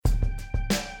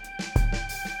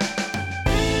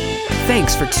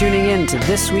Thanks for tuning in to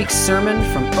this week's sermon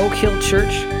from Oak Hill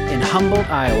Church in Humboldt,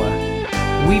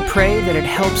 Iowa. We pray that it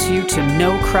helps you to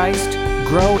know Christ,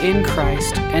 grow in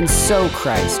Christ, and sow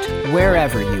Christ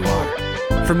wherever you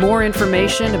are. For more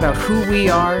information about who we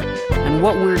are and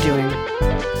what we're doing,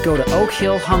 go to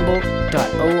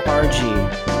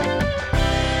oakhillhumboldt.org.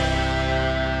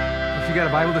 If you got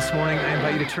a Bible this morning, I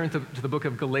invite you to turn to the book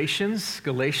of Galatians.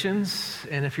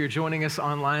 And if you're joining us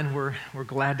online, we're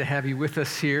glad to have you with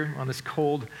us here on this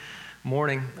cold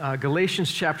morning. Galatians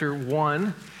chapter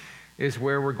 1 is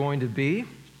where we're going to be, and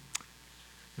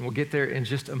we'll get there in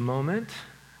just a moment.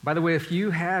 By the way, if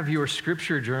you have your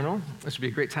scripture journal, this would be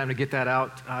a great time to get that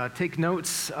out. Take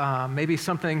notes, maybe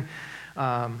something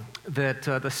that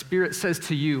the Spirit says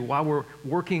to you while we're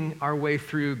working our way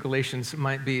through Galatians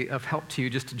might be of help to you,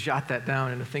 just to jot that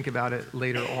down and to think about it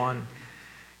later on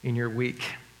in your week.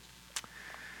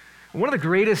 One of the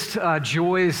greatest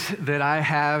joys that I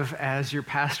have as your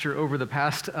pastor over the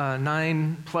past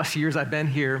 9+ years I've been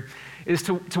here is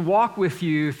to walk with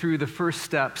you through the first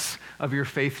steps of your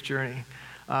faith journey.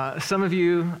 Some of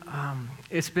you,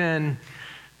 it's been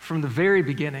from the very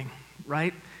beginning,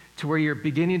 right? To where you're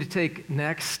beginning to take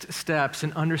next steps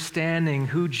in understanding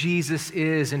who Jesus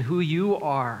is and who you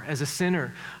are as a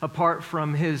sinner apart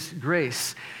from his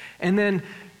grace. And then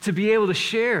to be able to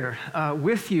share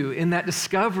with you in that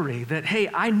discovery that, hey,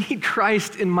 I need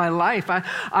Christ in my life.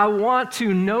 I want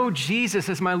to know Jesus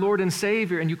as my Lord and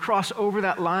Savior. And you cross over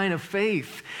that line of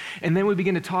faith. And then we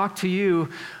begin to talk to you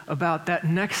about that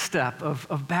next step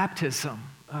of baptism.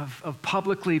 Of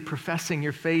publicly professing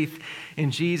your faith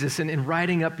in Jesus and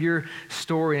writing up your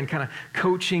story and kind of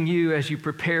coaching you as you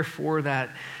prepare for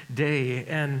that day.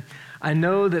 And I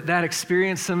know that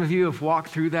experience, some of you have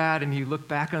walked through that and you look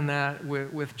back on that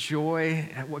with joy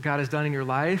at what God has done in your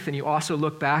life. And you also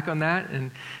look back on that and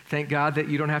thank God that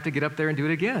you don't have to get up there and do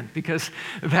it again, because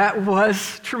that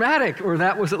was traumatic, or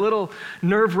that was a little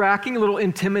nerve-wracking, a little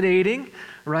intimidating,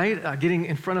 right? Getting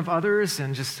in front of others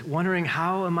and just wondering,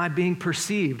 how am I being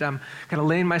perceived? I'm kind of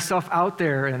laying myself out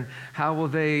there, and how will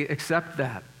they accept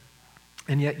that?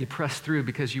 And yet you press through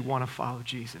because you want to follow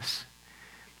Jesus.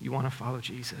 You want to follow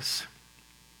Jesus.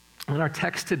 In our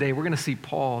text today, we're going to see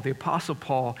Paul, the Apostle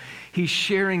Paul. He's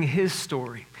sharing his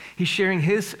story. He's sharing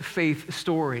his faith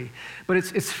story. But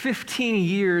it's 15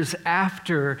 years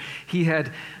after he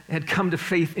had come to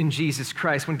faith in Jesus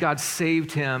Christ, when God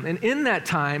saved him. And in that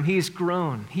time, he's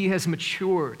grown. He has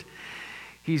matured.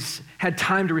 He's had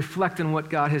time to reflect on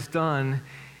what God has done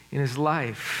in his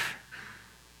life.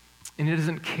 And he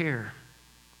doesn't care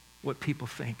what people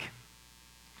think.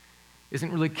 He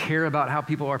doesn't really care about how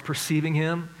people are perceiving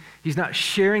him. He's not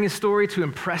sharing his story to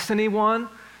impress anyone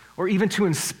or even to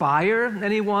inspire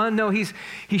anyone. No, he's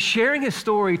sharing his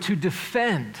story to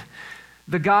defend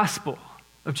the gospel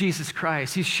of Jesus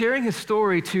Christ. He's sharing his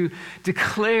story to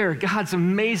declare God's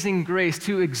amazing grace,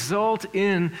 to exalt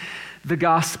in the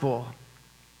gospel.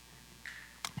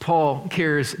 Paul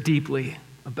cares deeply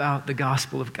about the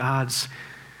gospel of God's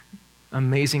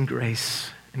amazing grace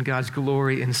and God's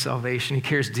glory in salvation. He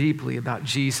cares deeply about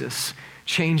Jesus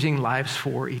changing lives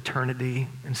for eternity,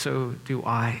 and so do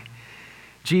I.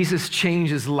 Jesus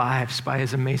changes lives by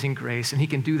his amazing grace, and he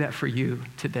can do that for you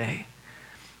today.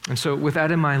 And so with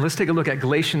that in mind, let's take a look at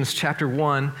Galatians chapter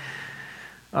 1,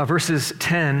 verses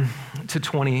 10 to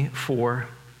 24.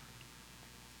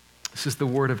 This is the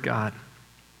word of God.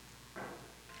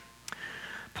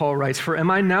 Paul writes, "For am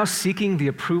I now seeking the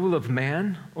approval of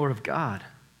man or of God?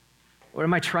 Or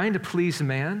am I trying to please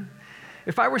man?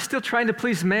 If I were still trying to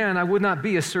please man, I would not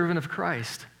be a servant of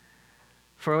Christ.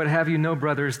 For I would have you know,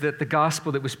 brothers, that the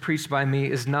gospel that was preached by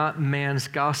me is not man's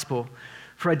gospel.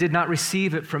 For I did not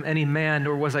receive it from any man,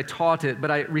 nor was I taught it, but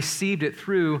I received it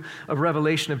through a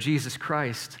revelation of Jesus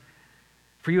Christ.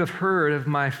 For you have heard of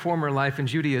my former life in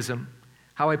Judaism,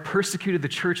 how I persecuted the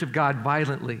church of God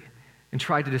violently and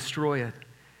tried to destroy it.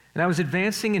 And I was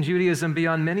advancing in Judaism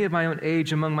beyond many of my own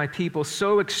age among my people.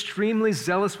 So extremely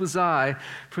zealous was I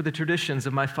for the traditions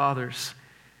of my fathers.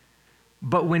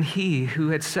 But when he who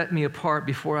had set me apart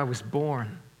before I was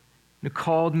born, who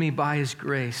called me by his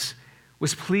grace,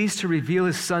 was pleased to reveal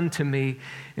his Son to me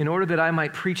in order that I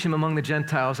might preach him among the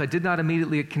Gentiles, I did not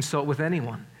immediately consult with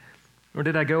anyone, nor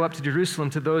did I go up to Jerusalem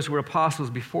to those who were apostles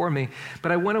before me,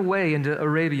 but I went away into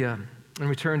Arabia and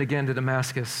returned again to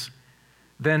Damascus.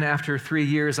 Then after 3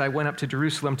 years, I went up to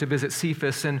Jerusalem to visit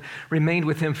Cephas and remained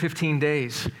with him 15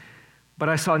 days. But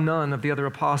I saw none of the other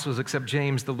apostles except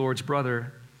James, the Lord's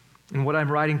brother. And what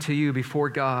I'm writing to you before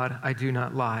God, I do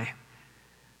not lie.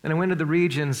 Then I went to the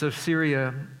regions of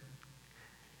Syria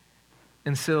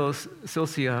and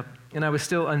Cilicia, and I was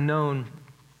still unknown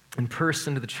in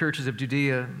person to the churches of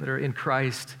Judea that are in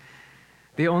Christ.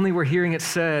 They only were hearing it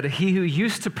said, "He who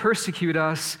used to persecute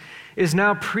us is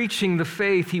now preaching the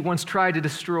faith he once tried to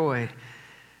destroy."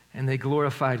 And they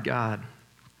glorified God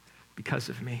because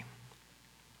of me.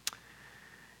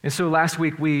 And so last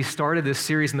week we started this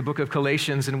series in the book of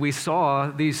Galatians, and we saw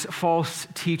these false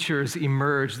teachers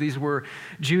emerge. These were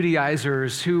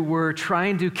Judaizers who were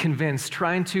trying to convince,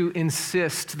 trying to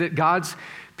insist that God's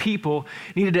people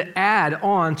needed to add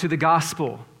on to the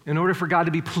gospel in order for God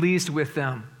to be pleased with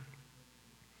them.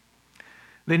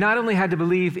 They not only had to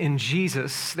believe in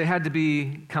Jesus, they had to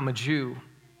become a Jew.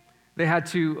 They had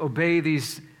to obey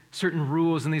these certain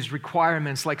rules and these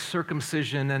requirements like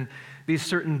circumcision and these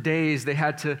certain days they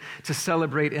had to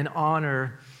celebrate and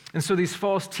honor. And so these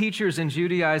false teachers and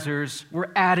Judaizers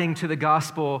were adding to the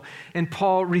gospel, and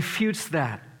Paul refutes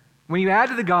that. When you add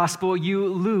to the gospel, you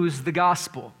lose the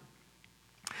gospel.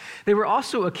 They were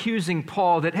also accusing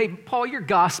Paul that, hey, Paul, your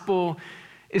gospel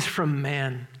is from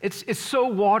man. It's so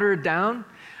watered down.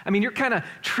 I mean, you're kind of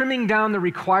trimming down the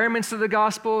requirements of the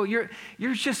gospel. You're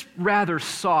just rather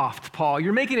soft, Paul.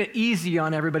 You're making it easy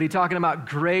on everybody, talking about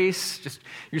grace.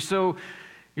 You're so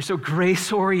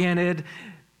grace-oriented.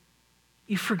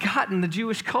 You've forgotten the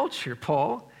Jewish culture,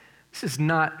 Paul. This is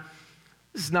not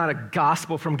a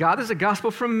gospel from God. This is a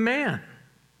gospel from man.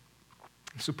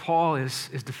 So Paul is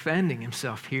defending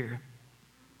himself here.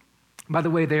 By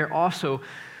the way, they're also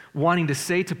wanting to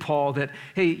say to Paul that,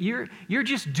 hey, you're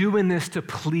just doing this to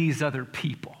please other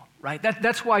people, right?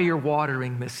 That's why you're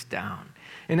watering this down.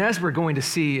 And as we're going to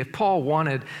see, if Paul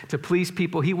wanted to please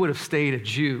people, he would have stayed a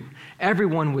Jew.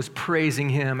 Everyone was praising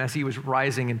him as he was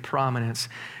rising in prominence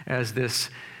as this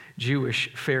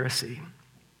Jewish Pharisee.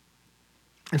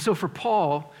 And so for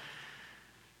Paul,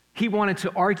 he wanted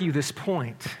to argue this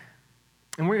point.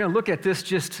 And we're going to look at this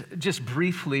just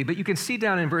briefly, but you can see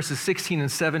down in verses 16 and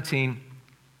 17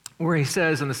 where he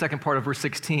says in the second part of verse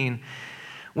 16,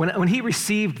 when he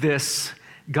received this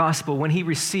gospel, when he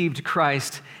received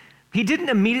Christ, he didn't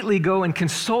immediately go and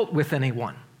consult with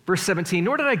anyone. Verse 17,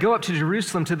 "Nor did I go up to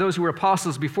Jerusalem to those who were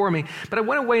apostles before me, but I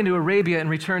went away into Arabia and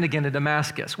returned again to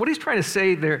Damascus." What he's trying to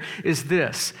say there is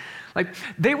this. Like,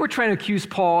 they were trying to accuse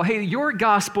Paul, hey, your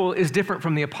gospel is different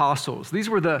from the apostles. These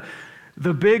were the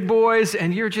big boys,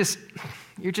 and you're just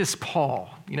Paul.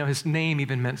 You know, his name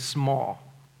even meant small.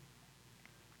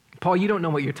 Paul, you don't know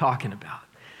what you're talking about.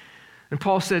 And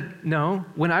Paul said, no,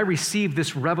 when I received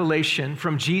this revelation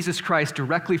from Jesus Christ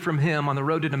directly from him on the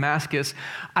road to Damascus,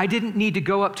 I didn't need to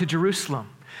go up to Jerusalem.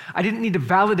 I didn't need to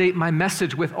validate my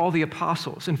message with all the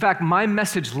apostles. In fact, my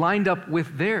message lined up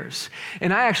with theirs.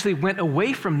 And I actually went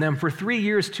away from them for 3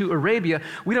 years to Arabia.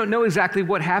 We don't know exactly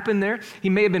what happened there. He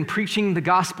may have been preaching the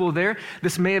gospel there.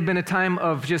 This may have been a time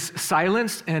of just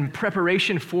silence and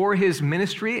preparation for his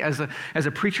ministry as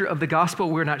a preacher of the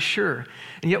gospel. We're not sure.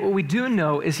 And yet what we do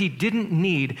know is he didn't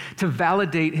need to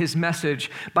validate his message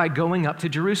by going up to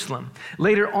Jerusalem.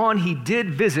 Later on, he did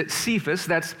visit Cephas,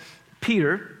 that's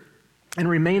Peter, and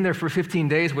remained there for 15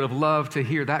 days. Would have loved to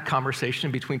hear that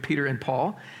conversation between Peter and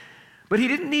Paul. But he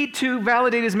didn't need to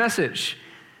validate his message.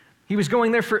 He was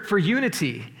going there for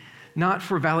unity, not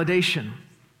for validation.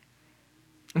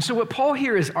 And so what Paul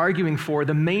here is arguing for,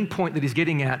 the main point that he's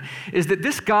getting at, is that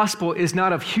this gospel is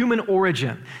not of human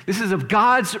origin. This is of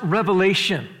God's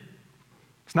revelation.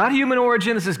 It's not human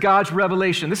origin, this is God's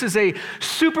revelation. This is a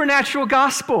supernatural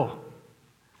gospel.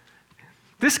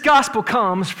 This gospel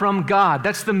comes from God.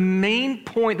 That's the main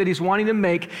point that he's wanting to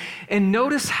make. And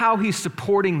notice how he's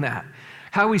supporting that,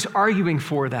 how he's arguing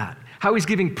for that, how he's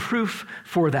giving proof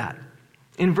for that.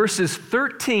 In verses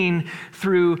 13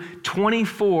 through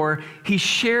 24, he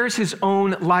shares his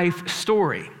own life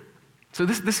story. So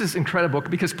this is incredible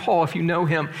because Paul, if you know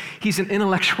him, he's an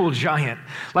intellectual giant.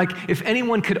 Like if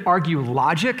anyone could argue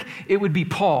logic, it would be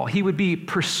Paul. He would be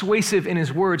persuasive in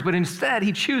his words, but instead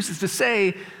he chooses to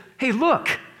say, hey,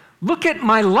 look at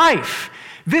my life.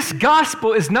 This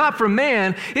gospel is not from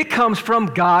man, it comes from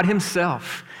God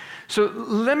himself. So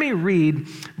let me read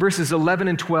verses 11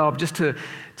 and 12 just to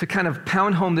kind of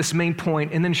pound home this main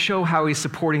point and then show how he's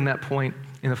supporting that point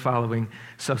in the following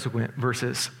subsequent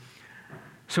verses.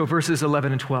 So verses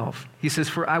 11 and 12, he says,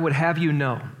 "For I would have you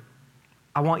know,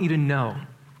 I want you to know,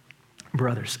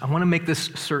 brothers, I want to make this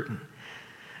certain,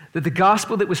 that the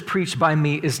gospel that was preached by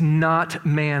me is not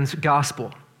man's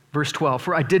gospel." Verse 12,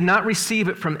 "For I did not receive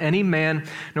it from any man,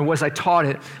 nor was I taught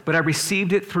it, but I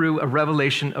received it through a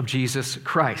revelation of Jesus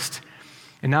Christ."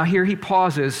 And now here he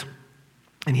pauses,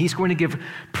 and he's going to give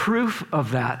proof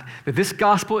of that this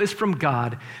gospel is from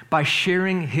God by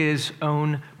sharing his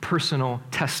own personal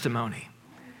testimony.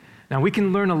 Now we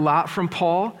can learn a lot from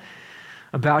Paul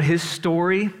about his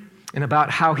story, and about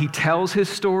how he tells his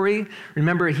story.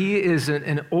 Remember, he is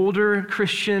an older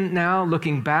Christian now,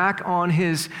 looking back on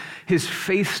his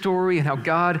faith story and how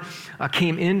God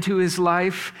came into his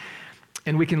life.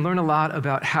 And we can learn a lot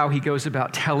about how he goes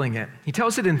about telling it. He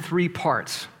tells it in 3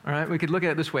 parts, all right? We could look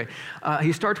at it this way.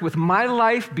 He starts with my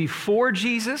life before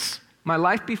Jesus,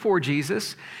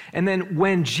 and then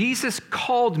when Jesus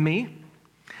called me,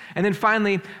 and then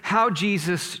finally, how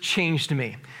Jesus changed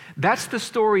me. That's the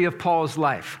story of Paul's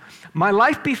life. My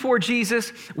life before Jesus,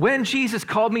 when Jesus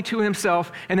called me to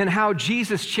himself, and then how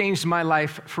Jesus changed my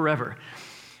life forever.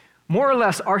 More or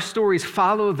less, our stories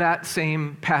follow that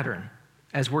same pattern,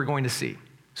 as we're going to see.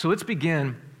 So let's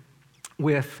begin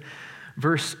with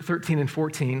verse 13 and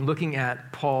 14, looking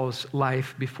at Paul's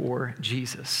life before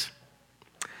Jesus.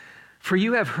 For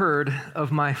you have heard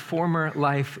of my former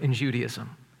life in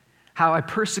Judaism, how I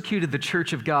persecuted the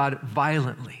church of God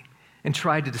violently and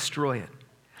tried to destroy it.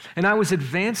 And I was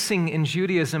advancing in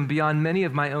Judaism beyond many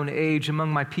of my own age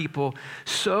among my people.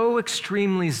 So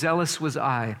extremely zealous was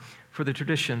I for the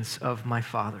traditions of my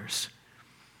fathers.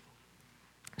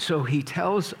 So he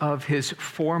tells of his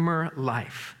former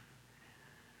life.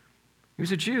 He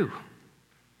was a Jew.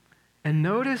 And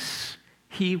notice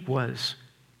he was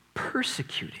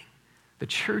persecuting the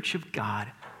church of God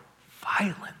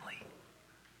violently.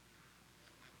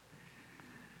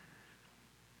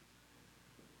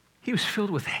 He was filled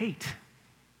with hate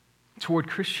toward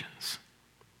Christians.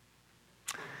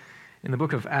 In the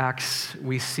book of Acts,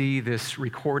 we see this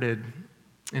recorded.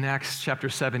 In Acts chapter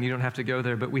 7, you don't have to go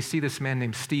there, but we see this man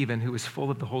named Stephen who was full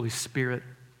of the Holy Spirit.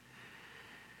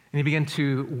 And he began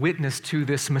to witness to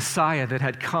this Messiah that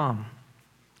had come.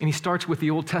 And he starts with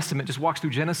the Old Testament, just walks through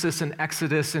Genesis and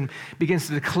Exodus and begins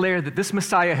to declare that this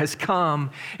Messiah has come.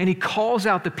 And he calls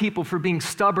out the people for being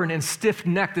stubborn and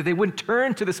stiff-necked, that they wouldn't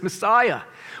turn to this Messiah.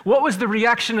 What was the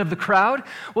reaction of the crowd?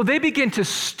 Well, they begin to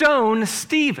stone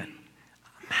Stephen.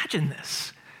 Imagine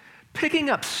this, picking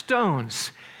up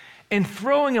stones and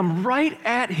throwing them right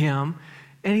at him,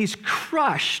 and he's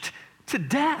crushed to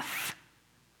death.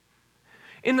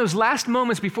 In those last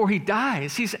moments before he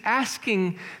dies, he's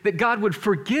asking that God would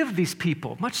forgive these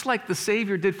people, much like the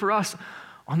Savior did for us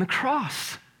on the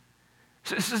cross.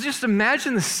 So just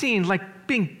imagine the scene, like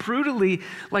being brutally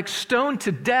stoned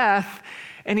to death,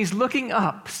 and he's looking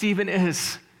up, Stephen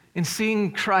is, and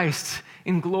seeing Christ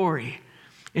in glory.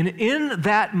 And in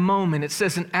that moment, it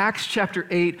says in Acts chapter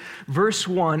 8, verse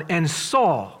 1, and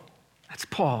Saul, that's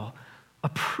Paul,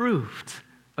 approved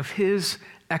of his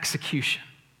execution.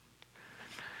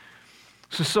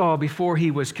 So Saul, before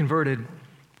he was converted,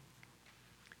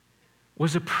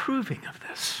 was approving of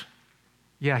this.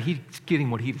 Yeah, he's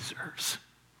getting what he deserves.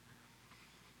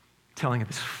 Telling of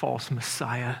this false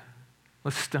Messiah,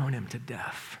 let's stone him to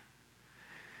death.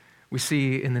 We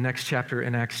see in the next chapter,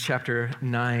 in Acts chapter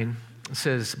 9, it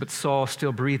says, but Saul,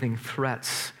 still breathing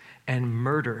threats and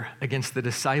murder against the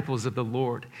disciples of the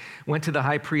Lord, went to the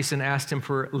high priest and asked him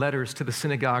for letters to the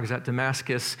synagogues at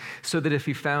Damascus, so that if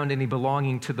he found any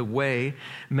belonging to the way,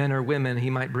 men or women, he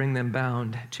might bring them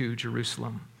bound to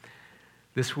Jerusalem.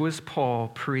 This was Paul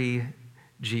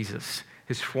pre-Jesus,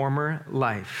 his former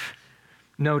life.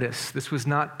 Notice, this was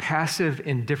not passive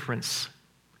indifference.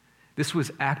 This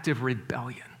was active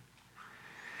rebellion.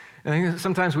 And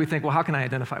sometimes we think, well, how can I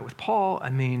identify with Paul? I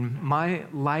mean, my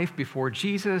life before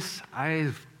Jesus,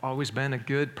 I've always been a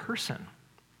good person.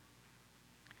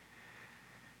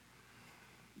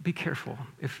 Be careful.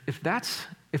 If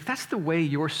that's the way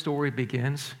your story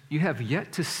begins, you have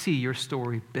yet to see your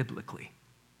story biblically.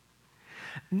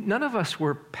 None of us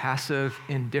were passive,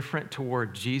 indifferent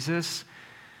toward Jesus.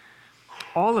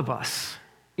 All of us,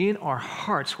 in our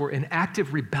hearts, were in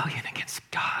active rebellion against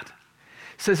God.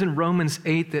 It says in Romans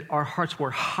 8 that our hearts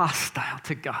were hostile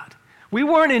to God. We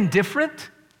weren't indifferent.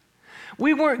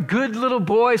 We weren't good little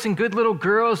boys and good little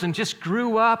girls and just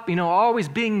grew up, always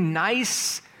being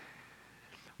nice.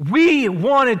 We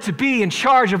wanted to be in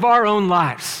charge of our own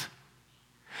lives.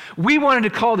 We wanted to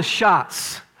call the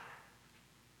shots.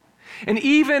 And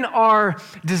even our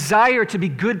desire to be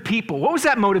good people, what was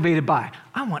that motivated by?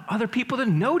 I want other people to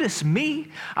notice me.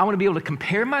 I want to be able to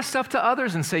compare myself to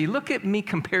others and say, look at me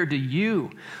compared to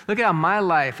you. Look at how my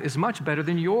life is much better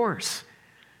than yours.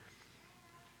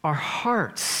 Our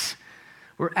hearts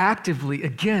were actively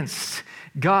against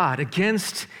God,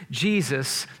 against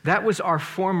Jesus. That was our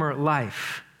former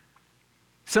life.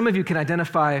 Some of you can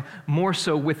identify more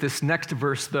so with this next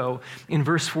verse, though, in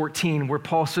verse 14, where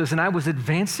Paul says, and I was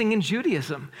advancing in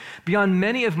Judaism beyond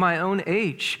many of my own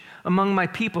age among my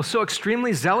people. So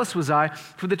extremely zealous was I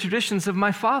for the traditions of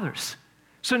my fathers.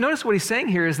 So notice what he's saying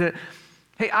here is that,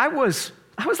 hey, I was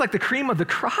like the cream of the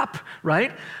crop,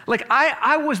 right? Like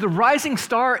I was the rising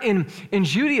star in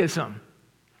Judaism.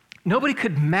 Nobody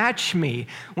could match me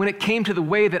when it came to the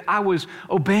way that I was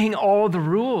obeying all the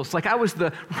rules. Like I was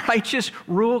the righteous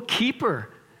rule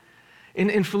keeper.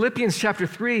 In Philippians chapter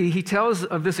 3, he tells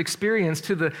of this experience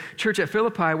to the church at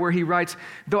Philippi where he writes,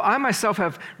 though I myself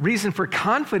have reason for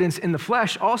confidence in the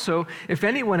flesh, also, if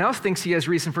anyone else thinks he has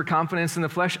reason for confidence in the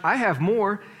flesh, I have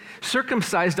more.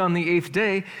 Circumcised on the 8th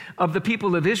day, of the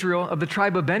people of Israel, of the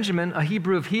tribe of Benjamin, a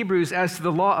Hebrew of Hebrews, as to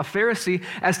the law, a Pharisee,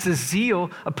 as to zeal,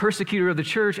 a persecutor of the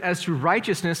church, as to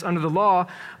righteousness under the law,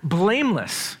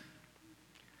 blameless.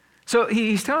 So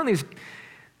he's telling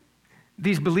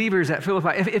these believers at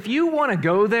Philippi, if you want to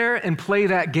go there and play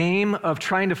that game of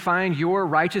trying to find your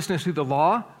righteousness through the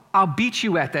law, I'll beat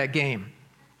you at that game.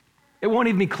 It won't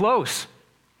even be close.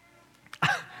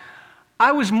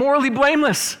 I was morally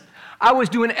blameless. I was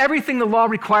doing everything the law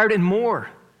required and more.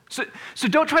 So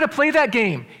don't try to play that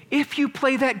game. If you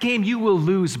play that game, you will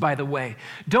lose, by the way.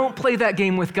 Don't play that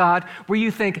game with God where you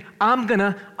think, I'm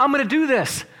gonna do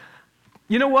this.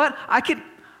 You know what? I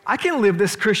can live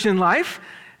this Christian life.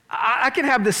 I can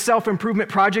have this self-improvement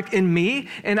project in me,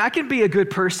 and I can be a good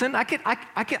person. I think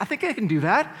I can do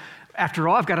that. After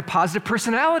all, I've got a positive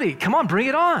personality. Come on, bring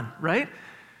it on, right?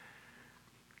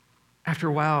 After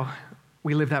a while,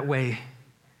 we live that way.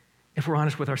 If we're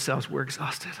honest with ourselves, we're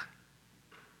exhausted.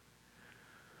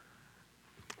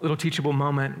 Little teachable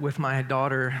moment with my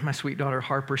daughter, my sweet daughter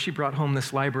Harper. She brought home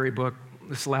this library book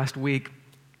this last week,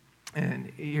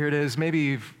 and here it is.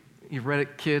 Maybe you've read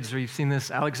it, kids, or you've seen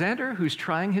this. Alexander, who's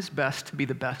trying his best to be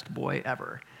the best boy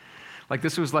ever. Like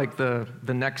this was like the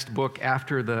next book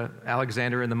after the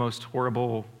Alexander and the Most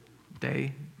Horrible Day. Do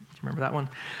you remember that one?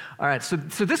 All right, so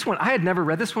this one, I had never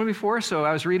read this one before, so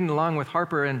I was reading along with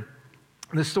Harper, and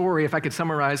the story, if I could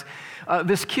summarize,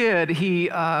 this kid, he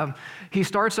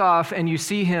starts off and you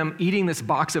see him eating this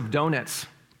box of donuts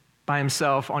by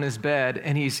himself on his bed,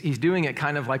 and he's doing it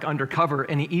kind of like undercover,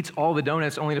 and he eats all the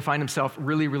donuts only to find himself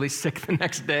really, really sick the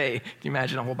next day. Can you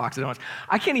imagine a whole box of donuts?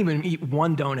 I can't even eat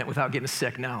one donut without getting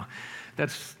sick now.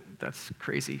 That's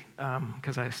crazy,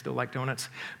 because I still like donuts.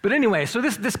 But anyway, so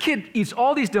this kid eats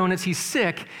all these donuts, he's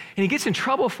sick, and he gets in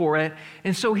trouble for it,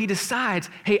 and so he decides,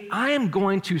 hey, I am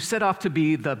going to set off to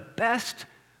be the best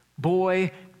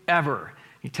boy ever.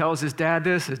 He tells his dad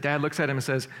this. His dad looks at him and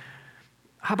says,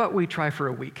 how about we try for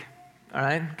a week, all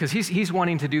right? Because he's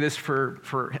wanting to do this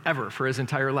forever, for his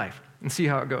entire life, and see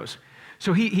how it goes.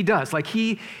 So he does. Like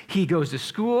he goes to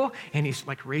school and he's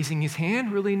like raising his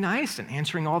hand really nice and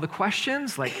answering all the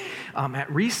questions. Like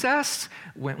at recess,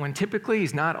 when typically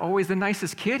he's not always the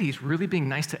nicest kid, he's really being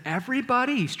nice to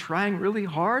everybody. He's trying really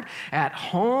hard. At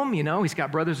home, he's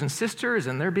got brothers and sisters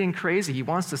and they're being crazy. He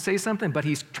wants to say something, but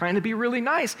he's trying to be really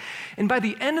nice. And by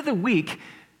the end of the week,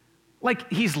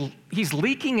 like he's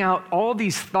leaking out all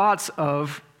these thoughts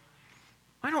of,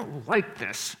 I don't like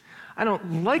this. I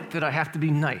don't like that I have to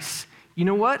be nice. You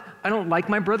know what? I don't like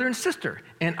my brother and sister,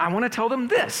 and I want to tell them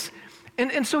this.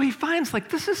 And so he finds, like,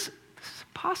 this is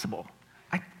impossible.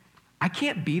 I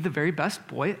can't be the very best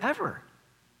boy ever.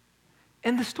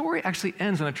 And the story actually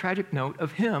ends on a tragic note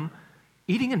of him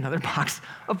eating another box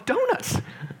of donuts.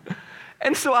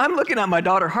 And so I'm looking at my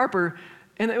daughter, Harper,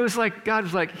 and it was like, God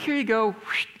was like, here you go.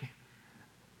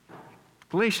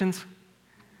 Galatians.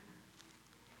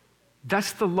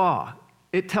 That's the law.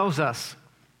 It tells us,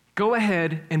 go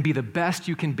ahead and be the best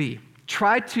you can be.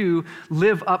 Try to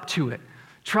live up to it.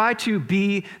 Try to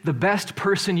be the best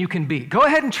person you can be. Go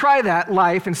ahead and try that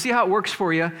life and see how it works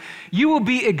for you. You will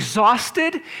be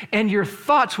exhausted and your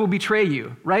thoughts will betray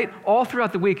you, right? All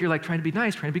throughout the week, you're like trying to be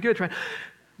nice, trying to be good,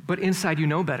 but inside you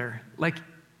know better. Like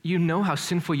you know how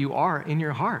sinful you are in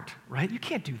your heart, right? You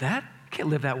can't do that. You can't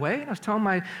live that way. And I was telling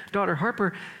my daughter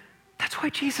Harper, that's why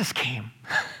Jesus came.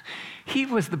 He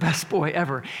was the best boy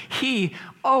ever. He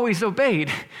always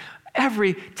obeyed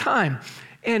every time.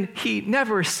 And he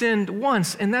never sinned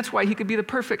once. And that's why he could be the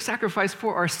perfect sacrifice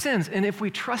for our sins. And if we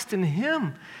trust in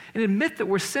him and admit that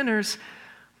we're sinners,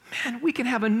 man, we can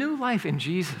have a new life in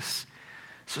Jesus.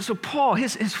 So Paul,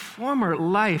 his former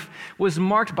life was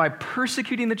marked by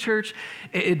persecuting the church,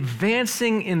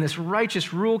 advancing in this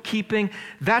righteous rule keeping.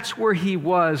 That's where he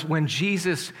was when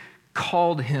Jesus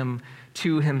called him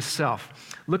to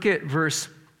himself. Look at verse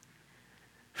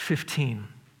 15.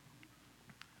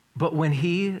 But when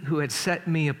he who had set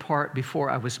me apart before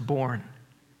I was born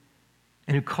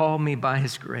and who called me by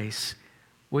his grace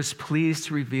was pleased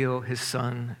to reveal his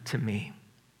son to me.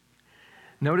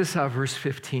 Notice how verse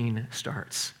 15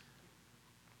 starts.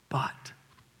 But.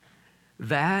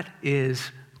 That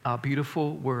is a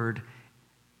beautiful word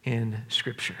in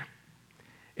Scripture.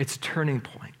 It's a turning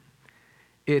point.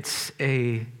 It's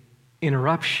an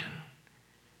interruption,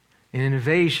 an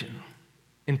invasion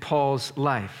in Paul's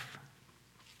life.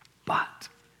 But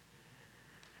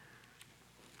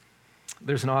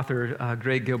there's an author,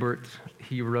 Greg Gilbert.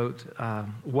 He wrote,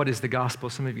 What is the Gospel?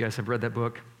 Some of you guys have read that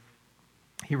book.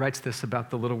 He writes this about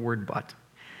the little word but.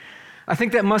 I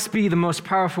think that must be the most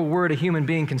powerful word a human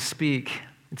being can speak.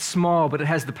 It's small, but it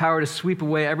has the power to sweep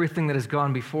away everything that has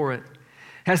gone before it.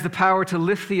 It has the power to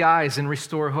lift the eyes and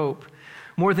restore hope.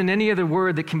 More than any other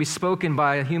word that can be spoken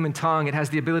by a human tongue, it has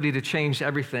the ability to change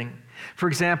everything. For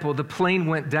example, the plane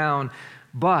went down,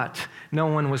 but no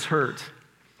one was hurt.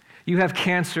 You have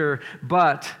cancer,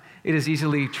 but it is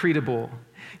easily treatable.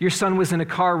 Your son was in a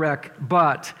car wreck,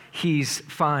 but he's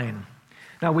fine.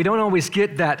 Now, we don't always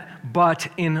get that but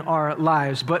in our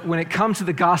lives, but when it comes to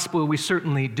the gospel, we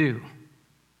certainly do.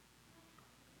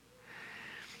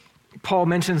 Paul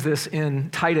mentions this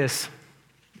in Titus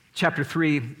chapter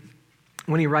 3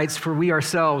 when he writes, "For we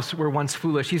ourselves were once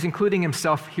foolish." He's including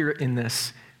himself here in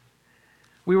this.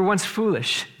 We were once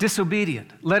foolish,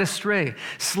 disobedient, led astray,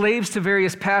 slaves to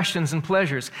various passions and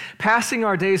pleasures, passing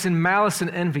our days in malice and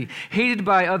envy, hated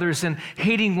by others and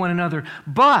hating one another.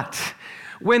 But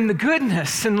when the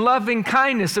goodness and loving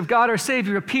kindness of God our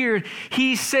Savior appeared,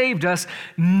 he saved us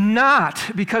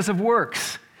not because of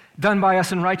works done by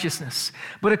us in righteousness,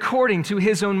 but according to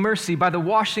his own mercy, by the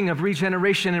washing of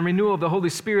regeneration and renewal of the Holy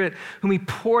Spirit, whom he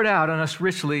poured out on us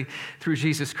richly through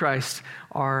Jesus Christ,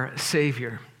 our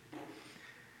Savior.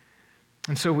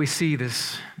 And so we see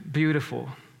this beautiful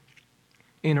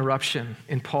interruption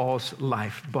in Paul's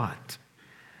life,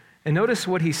 and notice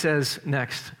what he says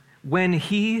next. When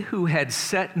he who had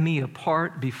set me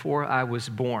apart before I was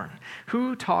born.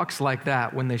 Who talks like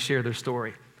that when they share their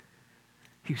story?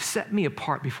 He set me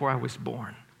apart before I was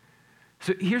born.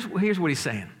 So here's what he's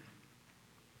saying.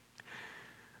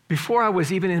 Before I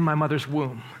was even in my mother's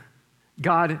womb,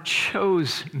 God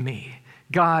chose me.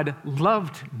 God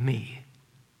loved me.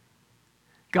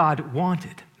 God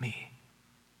wanted me.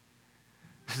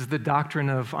 This is the doctrine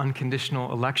of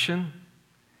unconditional election,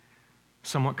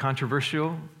 somewhat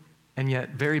controversial, and yet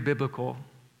very biblical.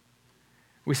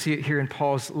 We see it here in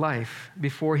Paul's life.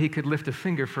 Before he could lift a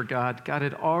finger for God, God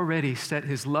had already set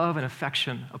his love and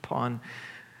affection upon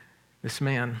this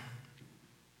man.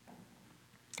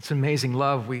 It's amazing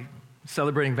love. We're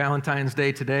celebrating Valentine's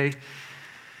Day today.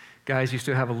 Guys, you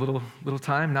still have a little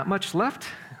time, not much left.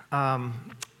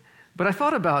 But I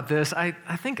thought about this. I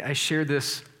think I shared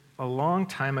this a long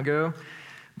time ago,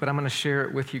 but I'm going to share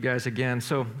it with you guys again.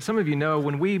 So some of you know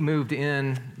when we moved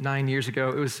in 9 years ago,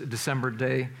 it was a December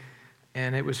day,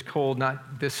 and it was cold,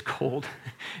 not this cold,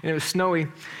 and it was snowy.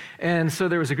 And so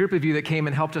there was a group of you that came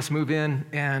and helped us move in,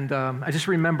 and I just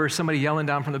remember somebody yelling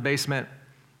down from the basement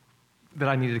that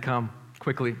I needed to come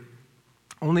quickly,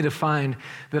 only to find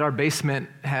that our basement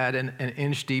had an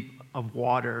inch deep of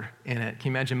water in it. Can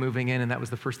you imagine moving in and that was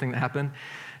the first thing that happened?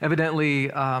 Evidently,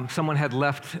 someone had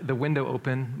left the window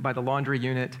open by the laundry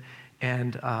unit,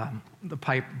 and the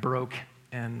pipe broke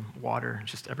and water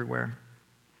just everywhere.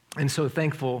 And so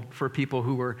thankful for people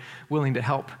who were willing to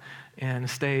help and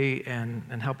stay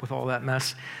and help with all that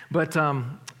mess. But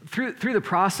through the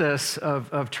process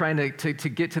of trying to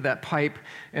get to that pipe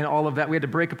and all of that, we had to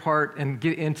break apart and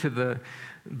get into the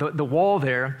wall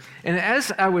there. And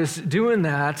as I was doing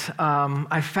that,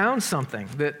 I found something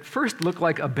that first looked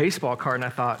like a baseball card, and I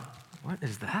thought, what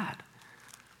is that?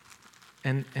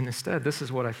 And instead, this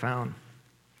is what I found.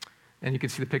 And you can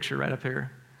see the picture right up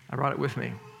here. I brought it with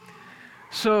me.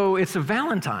 So it's a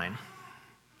Valentine,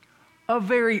 a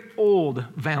very old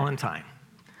Valentine.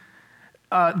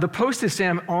 The postage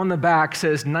stamp on the back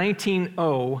says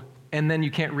 1900, and then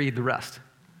you can't read the rest.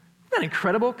 Isn't that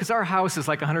incredible? Because our house is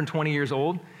like 120 years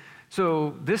old.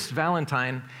 So this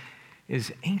Valentine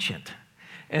is ancient.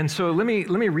 And so let me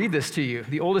read this to you.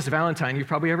 The oldest Valentine you've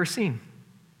probably ever seen.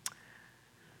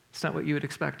 It's not what you would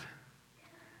expect.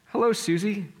 Hello,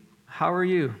 Susie. How are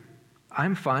you?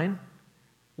 I'm fine.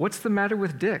 What's the matter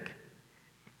with Dick?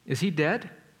 Is he dead?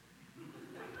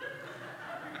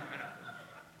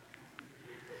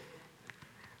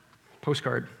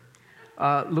 Postcard.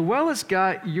 Luella's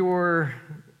got your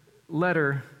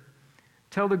letter.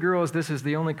 Tell the girls this is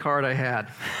the only card I had.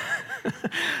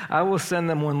 I will send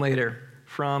them one later.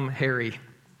 From Harry.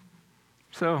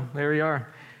 So there we are.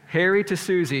 Harry to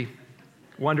Susie,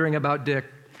 wondering about Dick.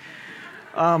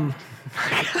 But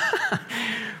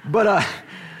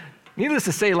needless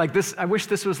to say, like this, I wish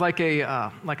this was like a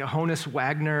Honus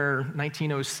Wagner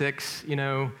 1906,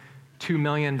 $2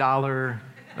 million that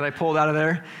I pulled out of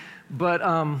there. But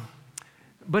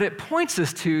it points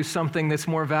us to something that's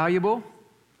more valuable,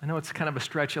 I know it's kind of a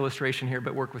stretch illustration here,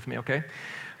 but work with me, okay?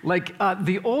 Like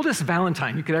the oldest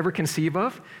Valentine you could ever conceive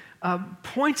of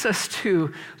points us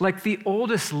to like the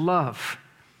oldest love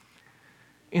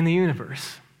in the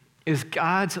universe is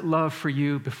God's love for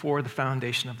you before the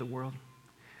foundation of the world.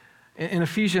 In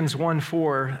Ephesians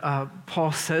 1:4,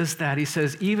 Paul says that. He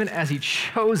says, even as he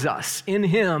chose us in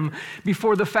him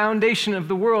before the foundation of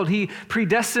the world, he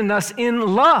predestined us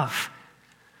in love.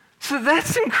 So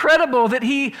that's incredible that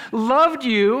he loved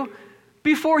you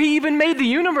before he even made the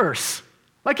universe.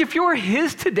 Like if you're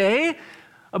his today,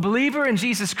 a believer in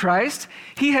Jesus Christ,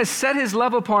 he has set his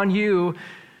love upon you,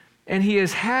 and he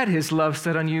has had his love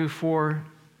set on you for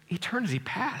eternity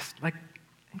past. Like,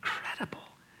 incredible.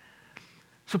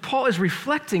 So Paul is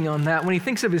reflecting on that when he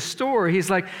thinks of his story. He's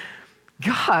like,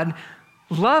 God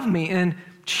loved me and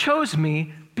chose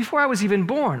me before I was even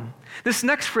born. This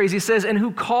next phrase, he says, and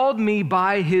who called me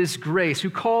by his grace. Who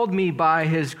called me by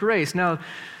his grace. Now,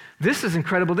 this is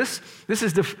incredible. This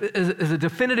is a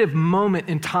definitive moment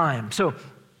in time. So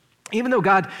even though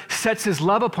God sets his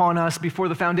love upon us before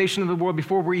the foundation of the world,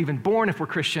 before we're even born, if we're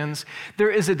Christians, there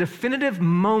is a definitive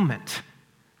moment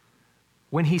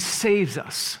when he saves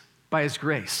us by his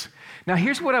grace. Now,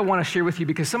 here's what I want to share with you,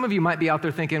 because some of you might be out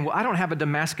there thinking, well, I don't have a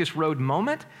Damascus Road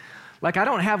moment. Like, I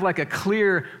don't have like a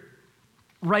clear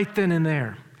right then and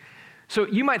there. So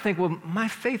you might think, well, my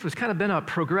faith was kind of been a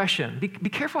progression. Be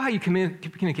careful how you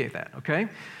communicate that, okay?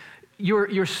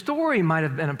 Your story might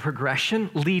have been a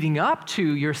progression leading up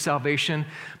to your salvation,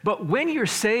 but when you're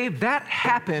saved, that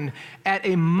happened at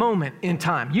a moment in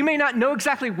time. You may not know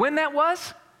exactly when that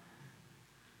was.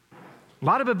 A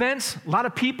lot of events, a lot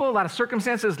of people, a lot of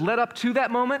circumstances led up to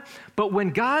that moment, but when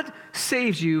God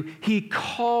saves you, he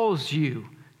calls you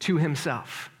to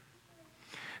himself.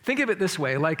 Think of it this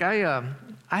way, like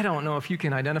I don't know if you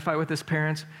can identify with this,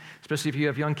 parents, especially if you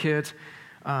have young kids.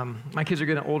 My kids are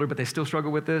getting older, but they still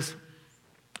struggle with this.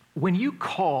 When you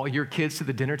call your kids to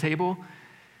the dinner table,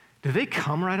 do they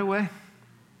come right away?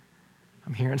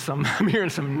 I'm hearing some,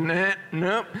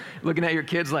 nope. Looking at your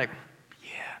kids like,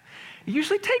 it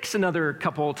usually takes another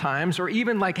couple of times, or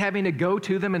even like having to go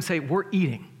to them and say, we're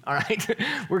eating, all right?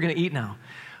 We're going to eat now.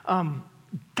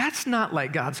 That's not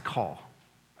like God's call.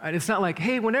 Right? It's not like,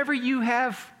 hey, whenever you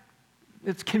have,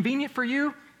 it's convenient for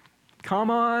you,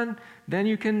 come on, then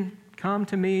you can come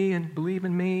to me and believe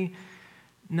in me.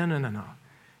 No.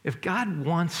 If God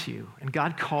wants you and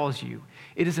God calls you,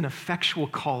 it is an effectual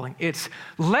calling. It's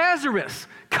Lazarus,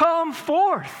 come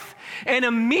forth. And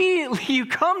immediately you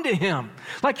come to him.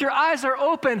 Like your eyes are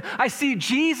open. I see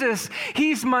Jesus.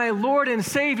 He's my Lord and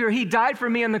Savior. He died for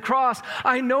me on the cross.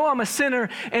 I know I'm a sinner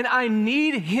and I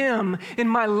need him in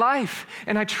my life.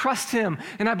 And I trust him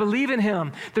and I believe in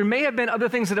him. There may have been other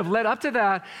things that have led up to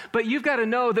that, but you've got to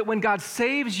know that when God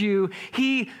saves you,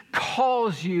 he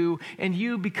calls you and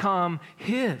you become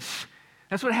his.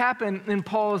 That's what happened in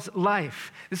Paul's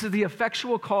life. This is the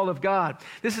effectual call of God.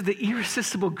 This is the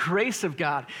irresistible grace of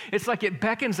God. It's like it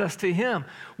beckons us to him.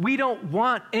 We don't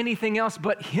want anything else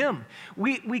but him.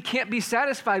 We can't be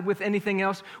satisfied with anything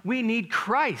else. We need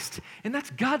Christ. And that's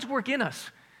God's work in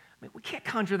us. I mean, we can't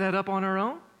conjure that up on our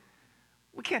own.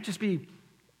 We can't just be,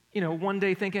 one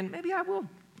day thinking, maybe I will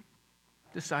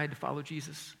decide to follow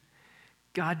Jesus.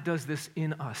 God does this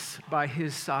in us by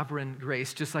his sovereign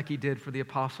grace, just like he did for the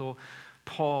apostle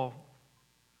Paul.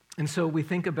 And so we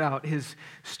think about his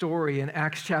story in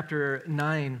Acts chapter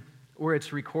 9, where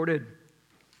it's recorded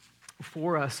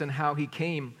for us and how he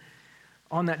came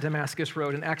on that Damascus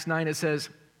Road. In Acts 9, it says,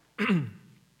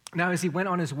 now as he went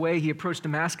on his way, he approached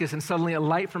Damascus, and suddenly a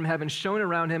light from heaven shone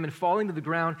around him, and falling to the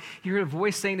ground, he heard a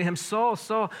voice saying to him, Saul,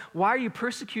 Saul, why are you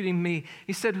persecuting me?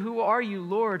 He said, who are you,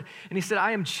 Lord? And he said,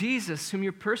 I am Jesus, whom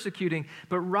you're persecuting,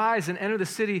 but rise and enter the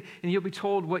city, and you'll be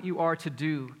told what you are to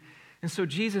do. And so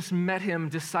Jesus met him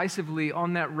decisively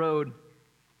on that road,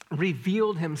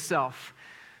 revealed himself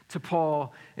to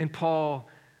Paul, and Paul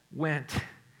went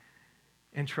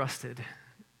and trusted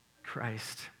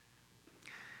Christ.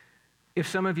 If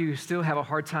some of you still have a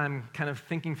hard time kind of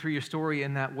thinking through your story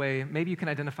in that way, maybe you can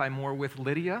identify more with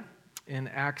Lydia in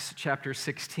Acts chapter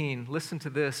 16. Listen to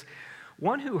this.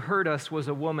 One who heard us was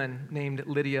a woman named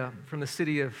Lydia from the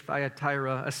city of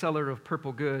Thyatira, a seller of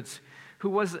purple goods, who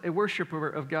was a worshiper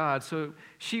of God. So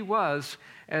she was,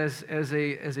 as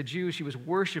a Jew, she was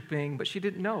worshiping, but she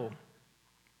didn't know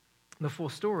the full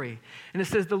story. And it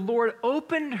says, the Lord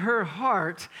opened her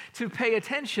heart to pay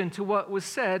attention to what was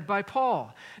said by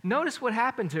Paul. Notice what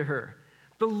happened to her.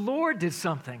 The Lord did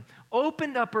something,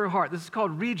 opened up her heart. This is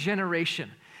called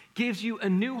regeneration. Gives you a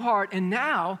new heart, and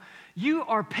now you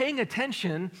are paying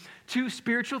attention to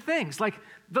spiritual things. Like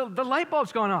the light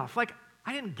bulb's gone off. Like,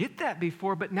 I didn't get that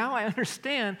before, but now I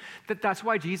understand that that's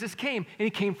why Jesus came, and he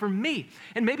came for me.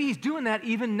 And maybe he's doing that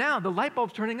even now. The light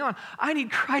bulb's turning on. I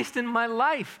need Christ in my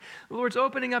life. The Lord's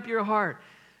opening up your heart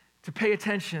to pay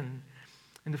attention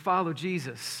and to follow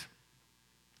Jesus.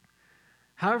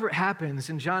 However it happens,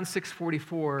 in John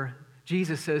 6:44,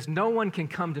 Jesus says, "No one can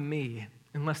come to me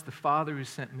unless the Father who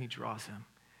sent me draws him."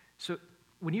 So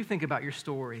when you think about your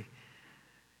story,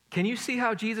 can you see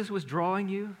how Jesus was drawing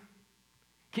you?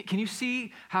 Can you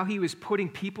see how he was putting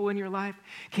people in your life?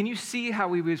 Can you see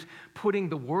how he was putting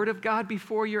the Word of God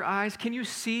before your eyes? Can you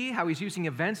see how he's using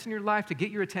events in your life to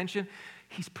get your attention?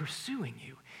 He's pursuing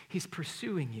you. He's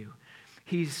pursuing you.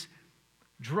 He's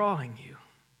drawing you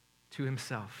to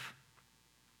himself.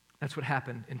 That's what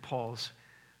happened in Paul's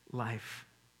life.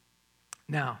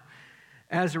 Now,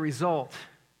 as a result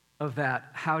of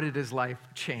that, how did his life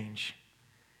change?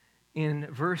 In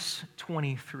verse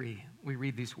 23, we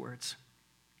read these words.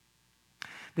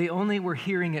 They only were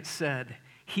hearing it said,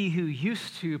 "He who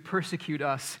used to persecute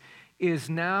us is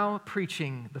now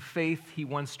preaching the faith he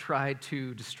once tried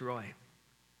to destroy."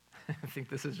 I think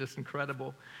this is just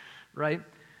incredible, right?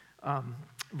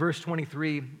 Verse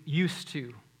 23, used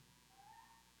to,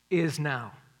 is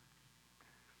now.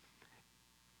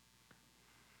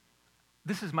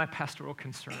 This is my pastoral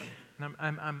concern, and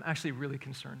I'm actually really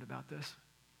concerned about this.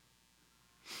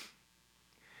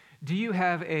 Do you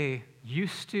have a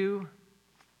used to,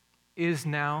 is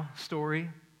now story?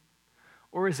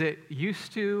 Or is it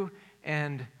used to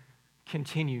and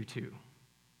continue to?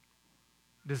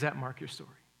 Does that mark your story?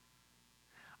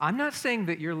 I'm not saying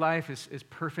that your life is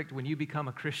perfect when you become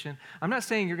a Christian. I'm not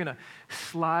saying you're going to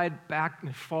slide back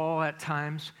and fall at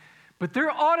times, but there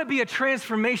ought to be a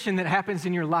transformation that happens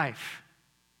in your life.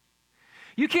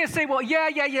 You can't say, well,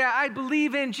 yeah, I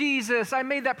believe in Jesus. I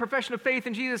made that profession of faith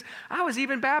in Jesus. I was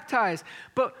even baptized.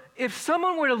 But if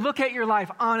someone were to look at your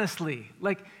life honestly,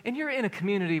 and you're in a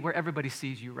community where everybody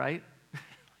sees you, right?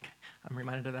 I'm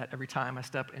reminded of that every time I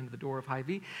step into the door of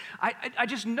Hy-Vee. I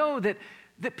just know that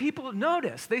people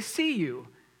notice. They see you.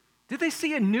 Did they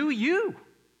see a new you?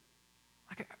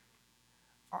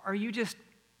 Are you just,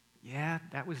 yeah,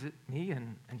 that was me,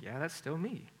 and yeah, that's still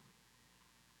me?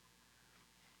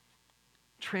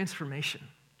 Transformation,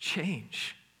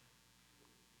 change.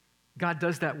 God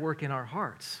does that work in our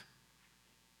hearts.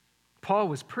 Paul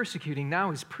was persecuting,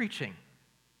 now he's preaching.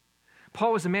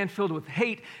 Paul was a man filled with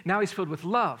hate, now he's filled with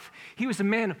love. He was a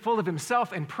man full of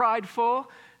himself and prideful,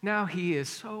 now he is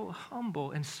so humble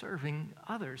and serving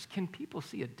others. Can people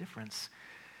see a difference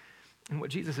in what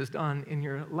Jesus has done in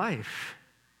your life?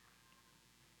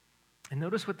 And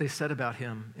notice what they said about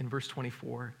him in verse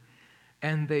 24.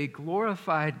 And they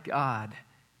glorified God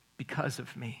because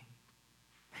of me.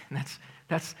 And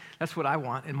that's what I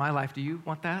want in my life. Do you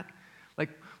want that?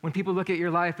 When people look at your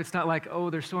life, it's not like, oh,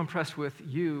 they're so impressed with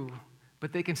you,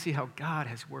 but they can see how God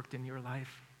has worked in your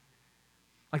life.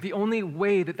 The only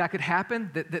way that could happen,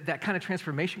 that kind of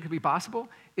transformation could be possible,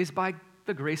 is by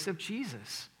the grace of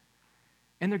Jesus.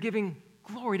 And they're giving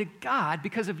glory to God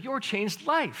because of your changed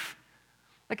life.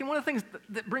 And one of the things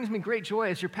that brings me great joy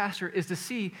as your pastor is to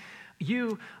see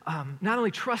you not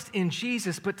only trust in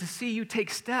Jesus, but to see you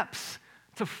take steps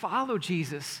to follow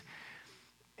Jesus.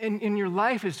 And your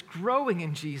life is growing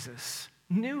in Jesus.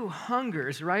 New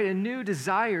hungers, right? And new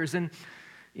desires. And,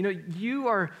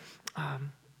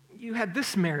 you had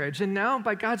this marriage, and now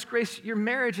by God's grace, your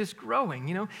marriage is growing.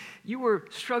 You were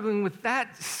struggling with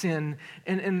that sin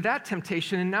and that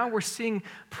temptation, and now we're seeing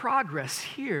progress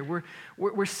here.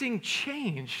 We're seeing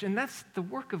change, and that's the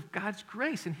work of God's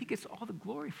grace, and he gets all the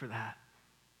glory for that.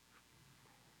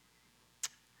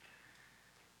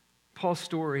 Paul's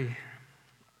story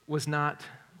was not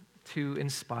to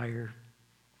inspire,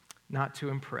 not to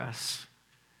impress.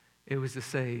 It was to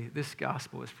say, this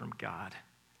gospel is from God.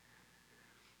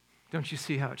 Don't you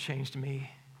see how it changed me?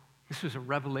 This was a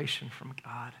revelation from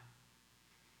God.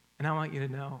 And I want you to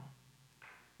know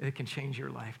that it can change your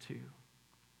life too.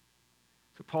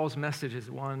 So Paul's message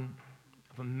is one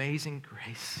of amazing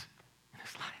grace in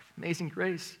his life. Amazing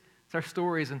grace. It's our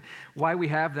stories and why we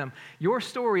have them. Your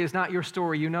story is not your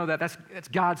story. You know that. That's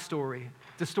God's story.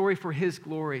 It's a story for his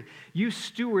glory. You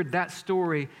steward that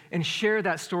story and share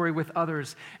that story with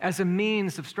others as a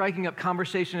means of striking up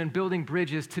conversation and building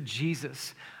bridges to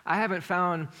Jesus. I haven't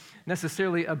found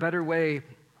necessarily a better way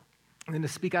than to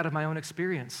speak out of my own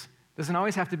experience. It doesn't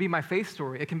always have to be my faith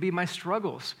story. It can be my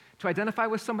struggles, to identify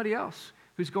with somebody else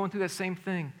who's going through that same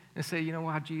thing and say, you know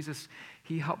what, Jesus,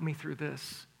 he helped me through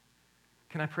this.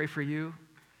 Can I pray for you?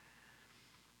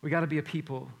 We got to be a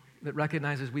people that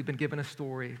recognizes we've been given a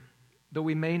story. Though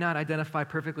we may not identify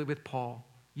perfectly with Paul,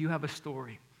 you have a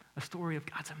story a story of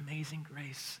God's amazing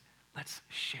grace. Let's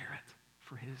share it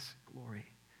for his glory.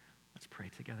 Let's pray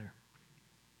together.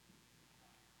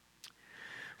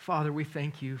 Father, we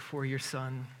thank you for your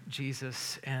Son,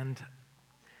 Jesus, and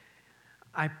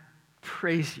I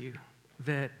praise you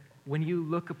that when you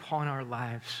look upon our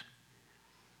lives,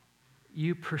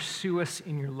 you pursue us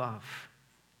in your love.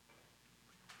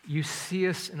 You see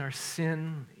us in our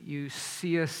sin. You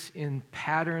see us in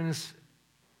patterns,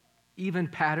 even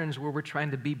patterns where we're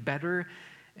trying to be better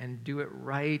and do it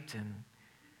right,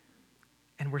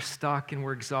 and we're stuck and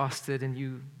we're exhausted, and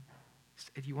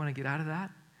if you want to get out of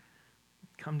that,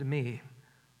 come to me,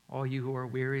 all you who are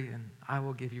weary, and I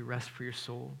will give you rest for your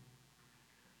soul.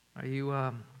 Are you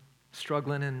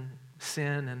struggling in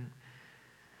sin and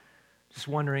just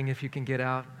wondering if you can get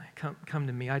out? Come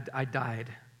to me. I died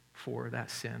for that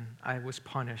sin. I was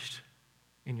punished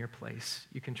in your place.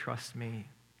 You can trust me.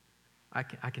 I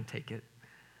can take it.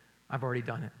 I've already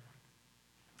done it.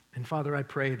 And Father, I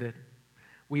pray that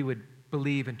we would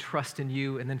believe and trust in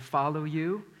you and then follow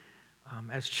you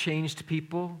as changed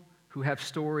people who have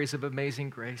stories of amazing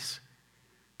grace.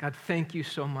 God, thank you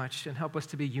so much, and help us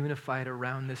to be unified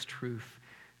around this truth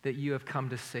that you have come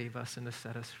to save us and to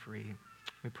set us free.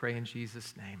 We pray in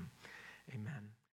Jesus' name. Amen.